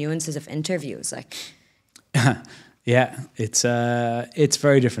culture and nuances of interviews, like? Yeah, it's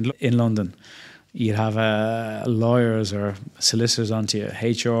very different in London. You'd have lawyers or solicitors onto you.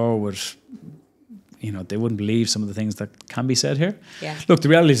 HR would, you know, they wouldn't believe some of the things that can be said here. Yeah. Look, the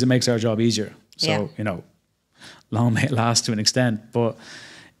reality is it makes our job easier. So, yeah. You know, long may it last to an extent, but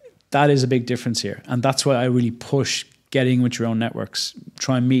that is a big difference here. And that's why I really push getting with your own networks.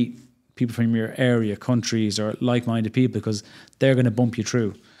 Try and meet people from your area, countries, or like-minded people, because they're going to bump you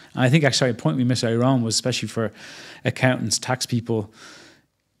through. And I think actually a point we missed earlier on was, especially for accountants, tax people,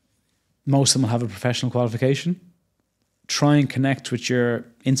 most of them will have a professional qualification. Try and connect with your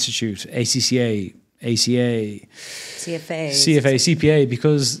institute, ACCA, ACA, CFA, CPA,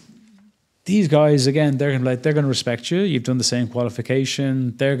 because these guys, again, they're going to respect you. You've done the same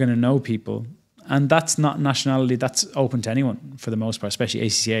qualification. They're going to know people. And that's not nationality. That's open to anyone for the most part, especially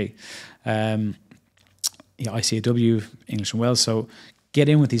ACCA. ICAW, English and Wales. So get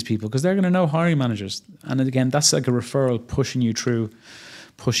in with these people, because they're going to know hiring managers. And again, that's like a referral pushing you through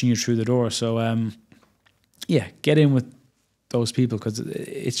the door. So yeah, get in with those people, because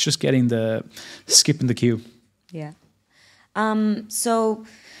it's just skipping the queue. Yeah. So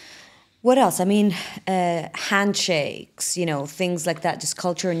what else? I mean, handshakes, you know, things like that, just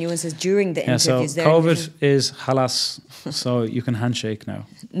culture and nuances during the interviews. So COVID is halas, so you can handshake now.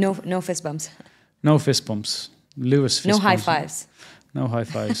 No fist bumps. No fist bumps. Lewis fist no bumps. High fives. No high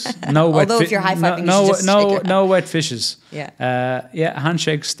fives. No wet. Although if you're high fiving, you should just shake it. No wet fishes. Yeah. Yeah.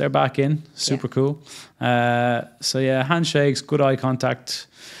 Handshakes, they're back in. Super cool. So yeah, handshakes, good eye contact.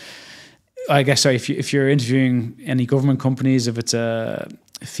 I guess sorry, if you're interviewing any government companies, if it's a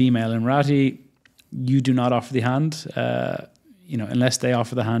female Emirati, you do not offer the hand. You know, unless they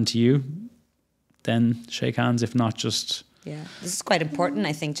offer the hand to you, then shake hands. If not, just. Yeah, this is quite important,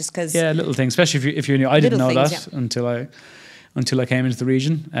 I think, just because. Yeah, little things, especially if you're new. I didn't know things, that until I came into the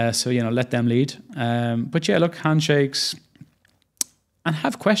region. So, you know, let them lead. But yeah, look, handshakes, and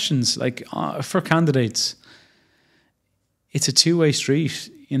have questions. Like for candidates, it's a two-way street.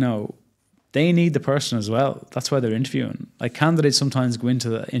 You know, they need the person as well. That's why they're interviewing. Like candidates sometimes go into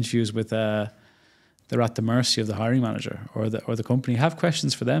the interviews with they're at the mercy of the hiring manager or the company. Have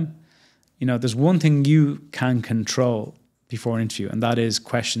questions for them. You know, there's one thing you can control before an interview, and that is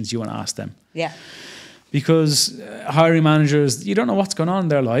questions you want to ask them. Yeah. Because hiring managers, you don't know what's going on in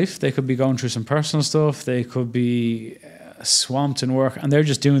their life. They could be going through some personal stuff. They could be swamped in work, and they're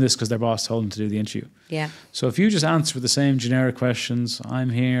just doing this because their boss told them to do the interview. Yeah. So if you just answer with the same generic questions, I'm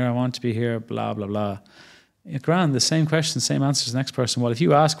here, I want to be here, blah, blah, blah. Grand, the same questions, same answers to the next person. Well, if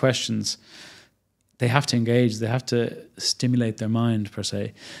you ask questions, they have to engage. They have to stimulate their mind, per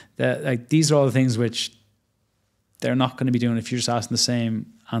se. Like, these are all the things which they're not going to be doing if you're just asking the same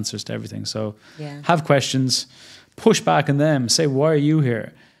answers to everything. So Yeah. have questions, push back on them, say, why are you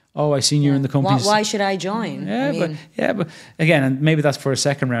here? Oh, I seen you're in the company. Why should I join? Yeah, I mean, but again, and maybe that's for a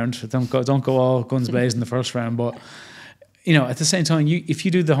second round. Don't go all guns blazing in the first round. But you know, at the same time, if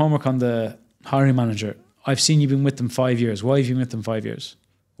you do the homework on the hiring manager, I've seen you've been with them 5 years. Why have you been with them 5 years?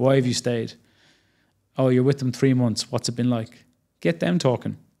 Why have you stayed? Oh, you're with them 3 months. What's it been like? Get them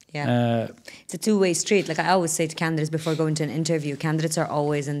talking. yeah. It's a two-way street. Like I always say to candidates before going to an interview, candidates are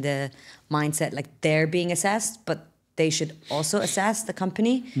always in the mindset like they're being assessed, but they should also assess the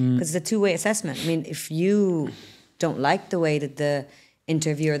company because it's a two-way assessment. I mean, if you don't like the way that the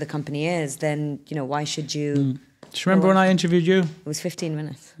interview or the company is, then, you know, why should you... Do you remember when I interviewed you? It was 15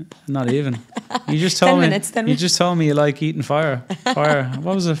 minutes. Not even. You just told 10 me. minutes, 10 you minutes. just told me you like eating fire. Fire.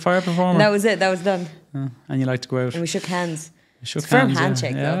 What was it? Fire performer. That was it. That was done. And you like to go out. And we shook hands. Shook It's a firm hands,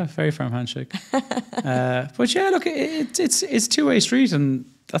 handshake, yeah, though. very firm handshake. But yeah, look, it's two-way street, and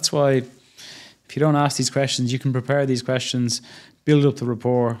that's why if you don't ask these questions, you can prepare these questions, build up the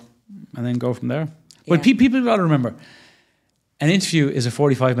rapport, and then go from there. But Yeah. people got to remember, an interview is a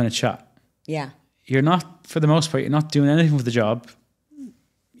 45-minute chat. Yeah. You're not, for the most part, you're not doing anything with the job.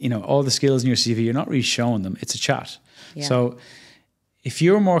 You know, all the skills in your CV, you're not really showing them. It's a chat. Yeah. So if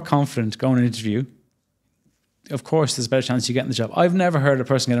you're more confident going to an interview, of course, there's a better chance you get in the job. I've never heard a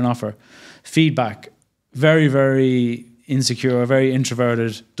person get an offer. Feedback, very, very insecure, very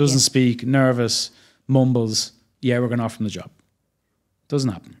introverted, doesn't speak, nervous, mumbles. Yeah, we're going to offer them the job. Doesn't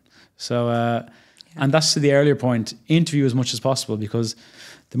happen. So, and that's to the earlier point, interview as much as possible, because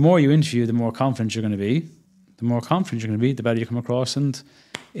the more you interview, the more confident you're going to be. The more confident you're going to be, the better you come across, and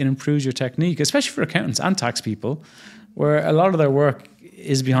it improves your technique, especially for accountants and tax people, where a lot of their work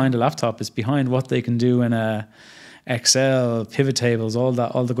is behind a laptop. It's behind what they can do in Excel, pivot tables, all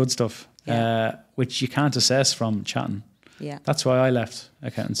the good stuff, which you can't assess from chatting. Yeah. That's why I left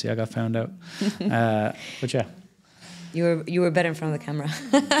accountancy. I got found out. But yeah. You were better in front of the camera.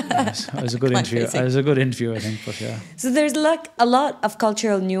 Yes, it was a good interview. It was a good interview, I think. But yeah. So there's like a lot of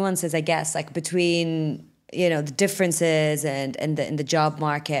cultural nuances, I guess, like between, you know, the differences and in the job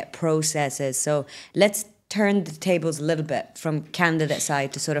market processes. So let's turn the tables a little bit from candidate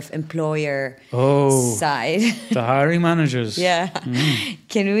side to sort of employer side. The hiring managers. Yeah.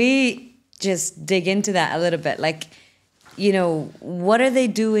 Can we just dig into that a little bit? Like, you know, what are they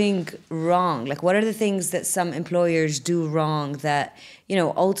doing wrong? Like, what are the things that some employers do wrong that, you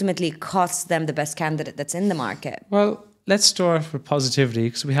know, ultimately costs them the best candidate that's in the market? Well, let's start with positivity,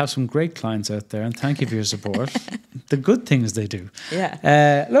 because we have some great clients out there, and thank you for your support. The good things they do.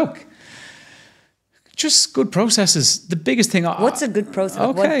 Yeah. Look, just good processes. The biggest thing... What's a good process?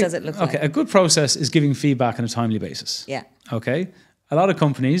 Okay. What does it look like? Okay, a good process is giving feedback on a timely basis. Yeah. Okay? A lot of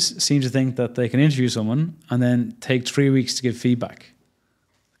companies seem to think that they can interview someone and then take 3 weeks to give feedback.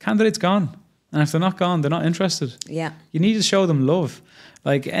 The candidate's gone. And if they're not gone, they're not interested. Yeah. You need to show them love.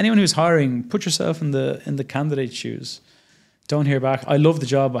 Like, anyone who's hiring, put yourself in the candidate's shoes. Don't hear back. I love the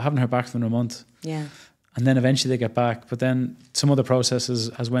job, but I haven't heard back from them in a month. Yeah. And then eventually they get back. But then some other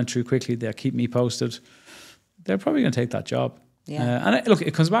processes has went through quickly. They'll keep me posted. They're probably going to take that job. Yeah. Look,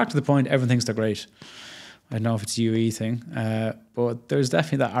 it comes back to the point, everyone thinks they're great. I don't know if it's a UAE thing, but there's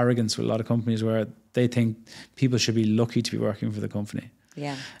definitely that arrogance with a lot of companies where they think people should be lucky to be working for the company.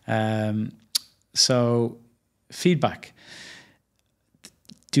 Yeah. So feedback.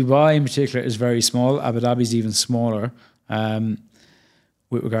 Dubai in particular is very small. Abu Dhabi is even smaller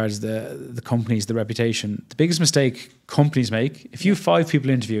with regards to the companies, the reputation. The biggest mistake companies make, if you have 5 people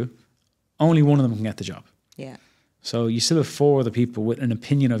interview, only one of them can get the job. Yeah. So you still have 4 other people with an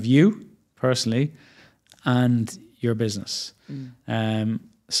opinion of you personally and your business.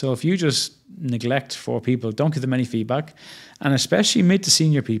 So if you just neglect 4 people, don't give them any feedback, and especially mid to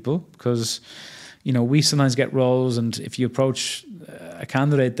senior people, because, you know, we sometimes get roles, and if you approach a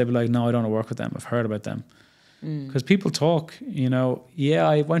candidate, they'll be like, no, I don't want to work with them. I've heard about them. Because people talk, you know,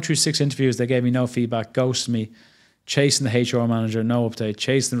 I went through 6 interviews. They gave me no feedback, ghosted me, chasing the HR manager, no update,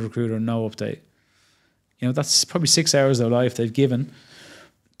 chasing the recruiter, no update. You know, that's probably 6 hours of their life they've given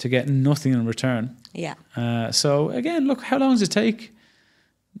to get nothing in return. Yeah. So again, look, how long does it take?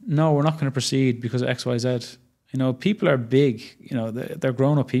 No, we're not going to proceed because of X, Y, Z. You know, people are big. You know, they're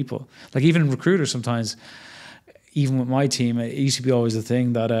grown-up people. Like even recruiters sometimes, even with my team, it used to be always the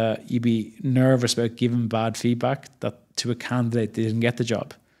thing that you'd be nervous about giving bad feedback that to a candidate they didn't get the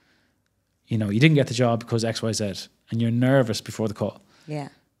job. You know, you didn't get the job because X, Y, Z, and you're nervous before the call. Yeah. And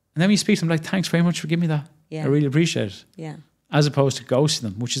then when you speak to them, like, thanks very much for giving me that. Yeah. I really appreciate it. Yeah. As opposed to ghosting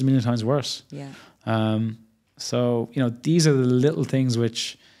them, which is a million times worse. Yeah. So, you know, these are the little things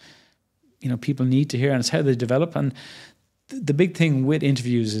which, you know, people need to hear, and it's how they develop. And the big thing with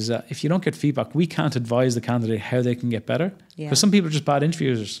interviews is that if you don't get feedback, we can't advise the candidate how they can get better. Because some people are just bad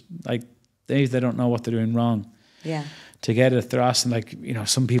interviewers. Like they don't know what they're doing wrong. Yeah. To get it, they're asking, like, you know,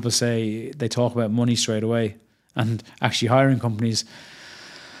 some people say they talk about money straight away, and actually hiring companies,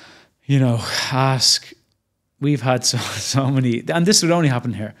 you know, ask. We've had so many, and this would only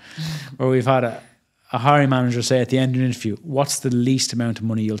happen here, where we've had a hiring manager say at the end of an interview, "What's the least amount of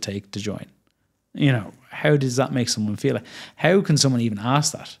money you'll take to join?" You know, how does that make someone feel? Like, how can someone even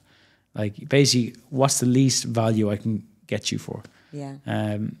ask that? Like, basically, what's the least value I can get you for?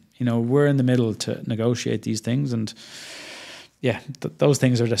 Yeah. You know, we're in the middle to negotiate these things, and yeah, those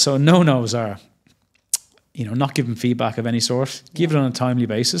things are just, so no-nos are, you know, not giving feedback of any sort, give it on a timely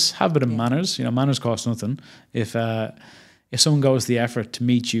basis, have a bit of manners. You know, manners cost nothing. If someone goes the effort to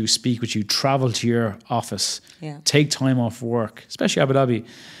meet you, speak with you, travel to your office, take time off work, especially Abu Dhabi,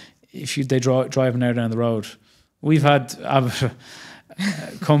 if they drive an hour down the road. We've had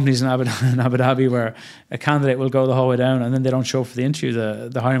companies in Abu Dhabi where a candidate will go the whole way down and then they don't show up for the interview.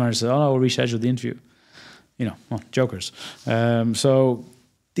 The hiring manager says, "Oh no, we'll reschedule the interview." You know, well, jokers. So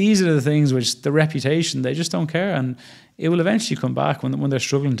these are the things which the reputation, they just don't care, and it will eventually come back when they're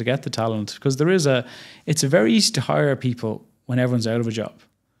struggling to get the talent, because it's very easy to hire people when everyone's out of a job.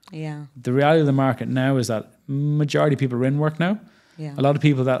 Yeah. The reality of the market now is that majority of people are in work now. Yeah. A lot of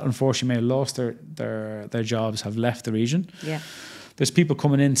people that unfortunately may have lost their jobs have left the region. Yeah. There's people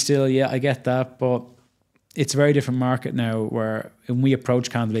coming in still, I get that, but it's a very different market now where when we approach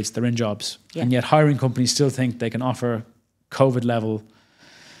candidates, they're in jobs. Yeah. And yet hiring companies still think they can offer COVID level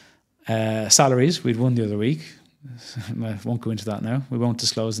salaries. We'd one the other week. I won't go into that now. We won't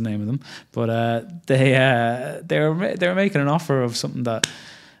disclose the name of them. But they were making an offer of something that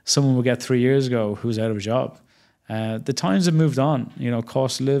someone would get 3 years ago who was out of a job. The times have moved on. You know,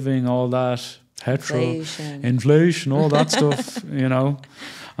 cost of living, all that, petrol, inflation, all that stuff. You know,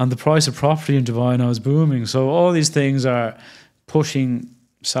 and the price of property in Dubai now is booming. So all these things are pushing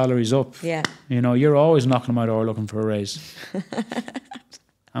salaries up. Yeah. You know, you're always knocking on my door looking for a raise.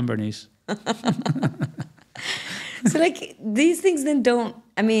 And Bernice. So like these things then don't,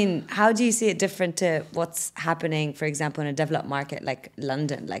 I mean, how do you see it different to what's happening, for example, in a developed market like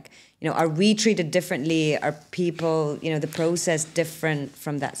London? Like, you know, are we treated differently? Are people, you know, the process different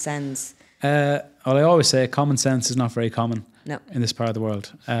from that sense? Well, I always say common sense is not very common in this part of the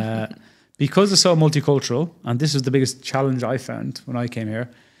world. Because it's so multicultural, and this is the biggest challenge I found when I came here.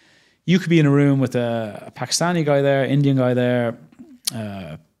 You could be in a room with a Pakistani guy there, Indian guy there,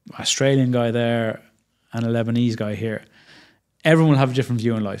 Australian guy there, and a Lebanese guy here. Everyone will have a different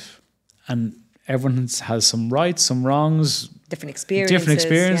view in life, and everyone has some rights, some wrongs, different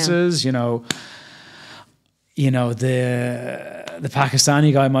experiences. Yeah. You know, the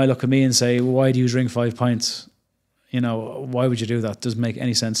Pakistani guy might look at me and say, "Why do you drink 5 pints? You know, why would you do that? Doesn't make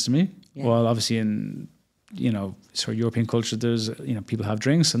any sense to me." Yeah. Well, obviously in, you know, sort of European culture, there's, you know, people have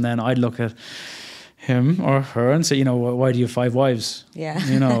drinks, and then I'd look at him or her and say, you know, "Why do you have 5 wives?" Yeah.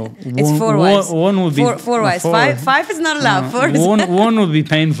 You know, it's 4 wives. One would be four wives. Five is not allowed. One would be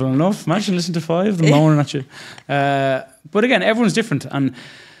painful enough. Imagine listening to 5 and moaning at you. But again, everyone's different, and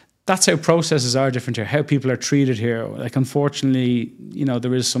that's how processes are different here. How people are treated here. Like, unfortunately, you know,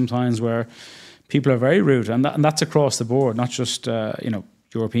 there is some times where people are very rude, and that's across the board. Not just you know,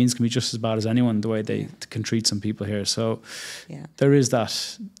 Europeans can be just as bad as anyone, the way they can treat some people here. So there is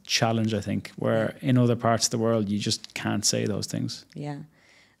that challenge, I think, where in other parts of the world you just can't say those things. Yeah.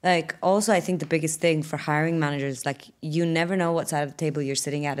 Like, also, I think the biggest thing for hiring managers, like, you never know what side of the table you're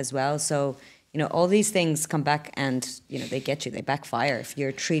sitting at as well. So, you know, all these things come back and, you know, they get you, they backfire if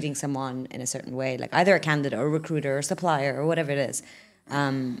you're treating someone in a certain way, like either a candidate or a recruiter or a supplier or whatever it is.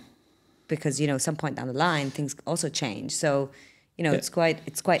 Because, you know, some point down the line, things also change. So, you know, it's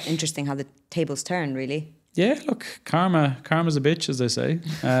quite interesting how the tables turn, really. Yeah, look, karma's a bitch, as they say.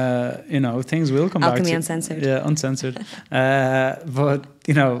 You know, things will come back. Alchemy uncensored. Yeah, uncensored. But,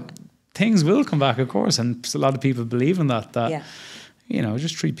 you know, things will come back, of course, and a lot of people believe in that. You know,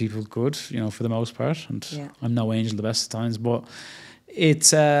 just treat people good, you know, for the most part. And I'm no angel the best of times, but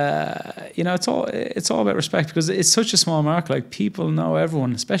it's you know, it's all about respect, because it's such a small market. Like, people know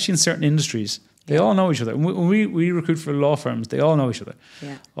everyone, especially in certain industries. They all know each other. When we recruit for law firms, they all know each other.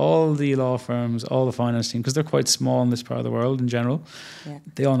 All the law firms, all the finance team, because they're quite small in this part of the world in general.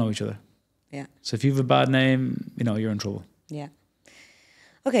 They all know each other. So if you have a bad name, you know, you're in trouble.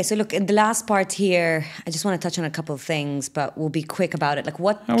 Okay, so look, in the last part here, I just want to touch on a couple of things, but we'll be quick about it. Like,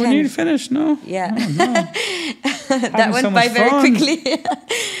 what? We need to finish. No. Yeah. No. That went by very quickly.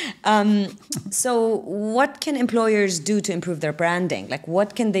 So what can employers do to improve their branding? Like,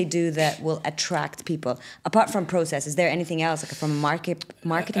 what can they do that will attract people? Apart from process, is there anything else, like from a marketing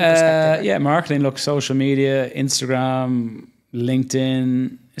perspective? Yeah, marketing. Look, social media, Instagram,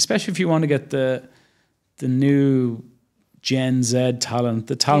 LinkedIn, especially if you want to get the new Gen Z talent,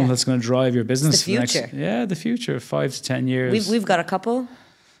 the talent that's going to drive your business. It's the future. The future, 5 to 10 years. We've got a couple.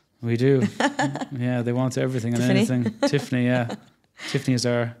 We do. Yeah, they want everything and anything. Tiffany, yeah. Tiffany is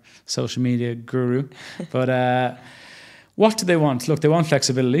our social media guru. But what do they want? Look, they want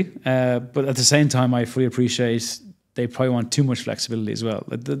flexibility. But at the same time, I fully appreciate they probably want too much flexibility as well.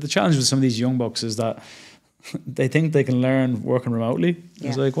 The challenge with some of these young bucks is that they think they can learn working remotely. Yeah.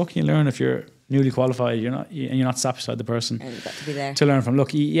 It's like, what can you learn if you're newly qualified? You're not sat beside the person. And you've got to be there to learn from. Look,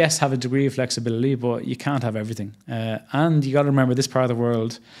 yes, have a degree of flexibility, but you can't have everything. And you got to remember, this part of the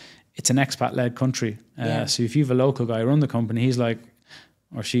world, it's an expat-led country. So if you have a local guy run the company, he's like,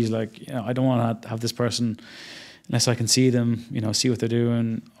 or she's like, I don't want to have this person unless I can see them, see what they're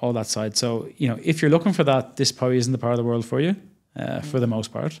doing, all that side. So, if you're looking for that, this probably isn't the part of the world for you, for the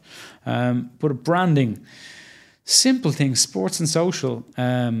most part. But branding, simple things, sports and social.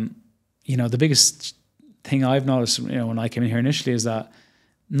 The biggest thing I've noticed, when I came in here initially, is that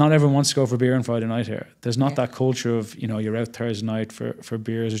not everyone wants to go for beer on Friday night here. There's not that culture of, you're out Thursday night for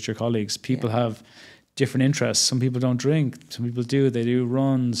beers with your colleagues. People have different interests. Some people don't drink. Some people do. They do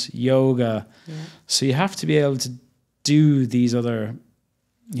runs, yoga. Yeah. So you have to be able to do these other,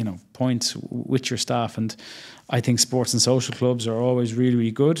 points with your staff. And I think sports and social clubs are always really,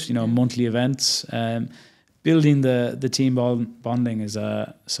 really good. Monthly events. Building the team bonding is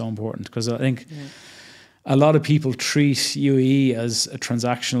so important, because I think a lot of people treat UAE as a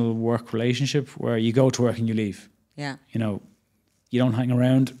transactional work relationship where you go to work and you leave. Yeah. You don't hang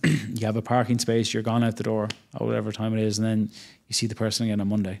around. You have a parking space. You're gone out the door or whatever time it is, and then you see the person again on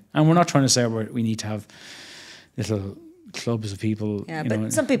Monday. And we're not trying to say we need to have little clubs of people. Yeah,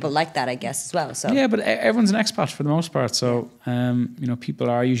 but some people like that, I guess, as well. So yeah, but everyone's an expat for the most part. So people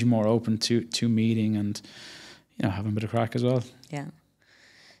are usually more open to meeting and having a bit of crack as well. Yeah.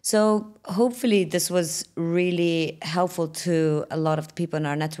 So hopefully this was really helpful to a lot of the people in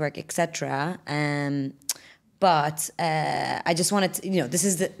our network, etc. But I just wanted to,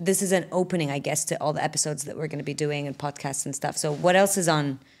 this is an opening, I guess, to all the episodes that we're going to be doing and podcasts and stuff. So what else is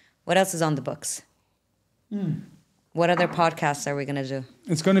on the books? What other podcasts are we going to do?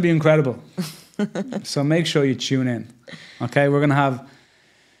 It's going to be incredible. So make sure you tune in. Okay, we're going to have.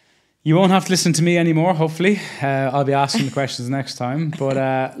 You won't have to listen to me anymore, hopefully. I'll be asking the questions next time.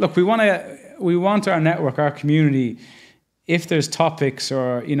 But look, we want our network, our community, if there's topics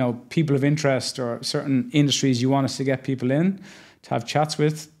or, people of interest or certain industries you want us to get people in to have chats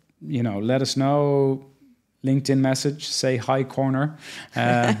with, let us know. LinkedIn message, say hi corner,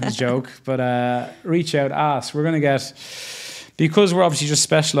 it's a joke. But reach out, ask. We're going to get, because we're obviously just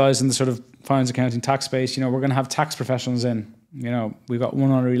specialised in the sort of finance, accounting, tax space, we're going to have tax professionals in. We've got one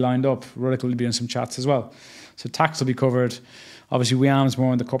already lined up. Roderick will be doing some chats as well. So tax will be covered. Obviously, Wiam's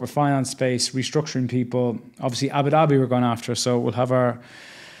more in the corporate finance space, restructuring people. Obviously, Abu Dhabi we're going after. So we'll have our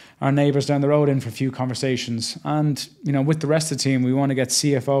neighbours down the road in for a few conversations. And, with the rest of the team, we want to get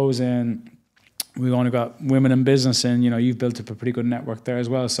CFOs in. We want to get women in business in. You've built up a pretty good network there as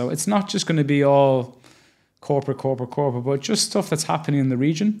well. So it's not just going to be all corporate, but just stuff that's happening in the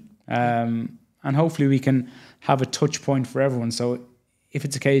region. And hopefully we can have a touch point for everyone. So if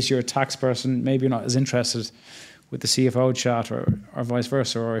it's a case you're a tax person, maybe you're not as interested with the CFO chat or vice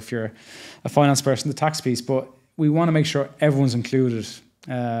versa, or if you're a finance person, the tax piece. But we want to make sure everyone's included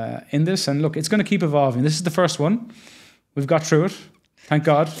in this. And look, it's going to keep evolving. This is the first one. We've got through it. Thank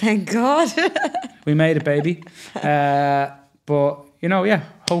God. Thank God. We made it, baby. But,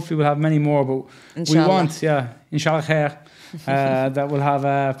 hopefully we'll have many more. But inshallah. We want, inshallah khair. That will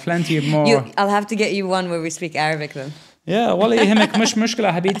have plenty of more. I'll have to get you one where we speak Arabic then. Yeah, والله يهمك مش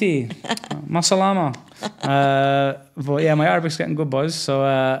مشكلة حبيبتي. ما سلامة. But yeah, my Arabic's getting good buzz.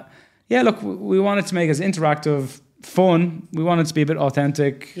 So look, we wanted to make it interactive, fun. We wanted to be a bit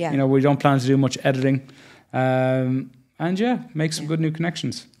authentic. Yeah. We don't plan to do much editing. And make some good new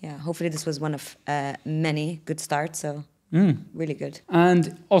connections. Yeah, hopefully this was one of many good starts. So. Really good.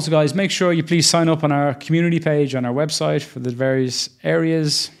 And also, guys, make sure you please sign up on our community page on our website for the various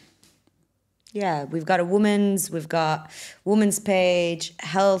areas. Yeah, we've got women's page,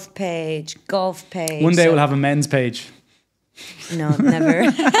 health page, golf page. One day we'll have a men's page. No,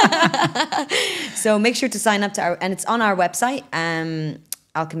 never. So make sure to sign up to and it's on our website,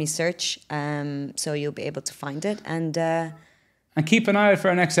 Alchemy Search, so you'll be able to find it. And keep an eye out for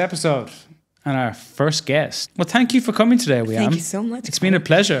our next episode. and our first guest. Well, thank you for coming today, Wiam. Thank you so much. It's been a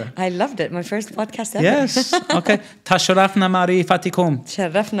pleasure. I loved it. My first podcast ever. Yes. Okay. تشرفنا معرفتكم.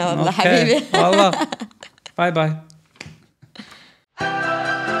 شرفنا والله Okay. حبيبي. والله. Bye bye.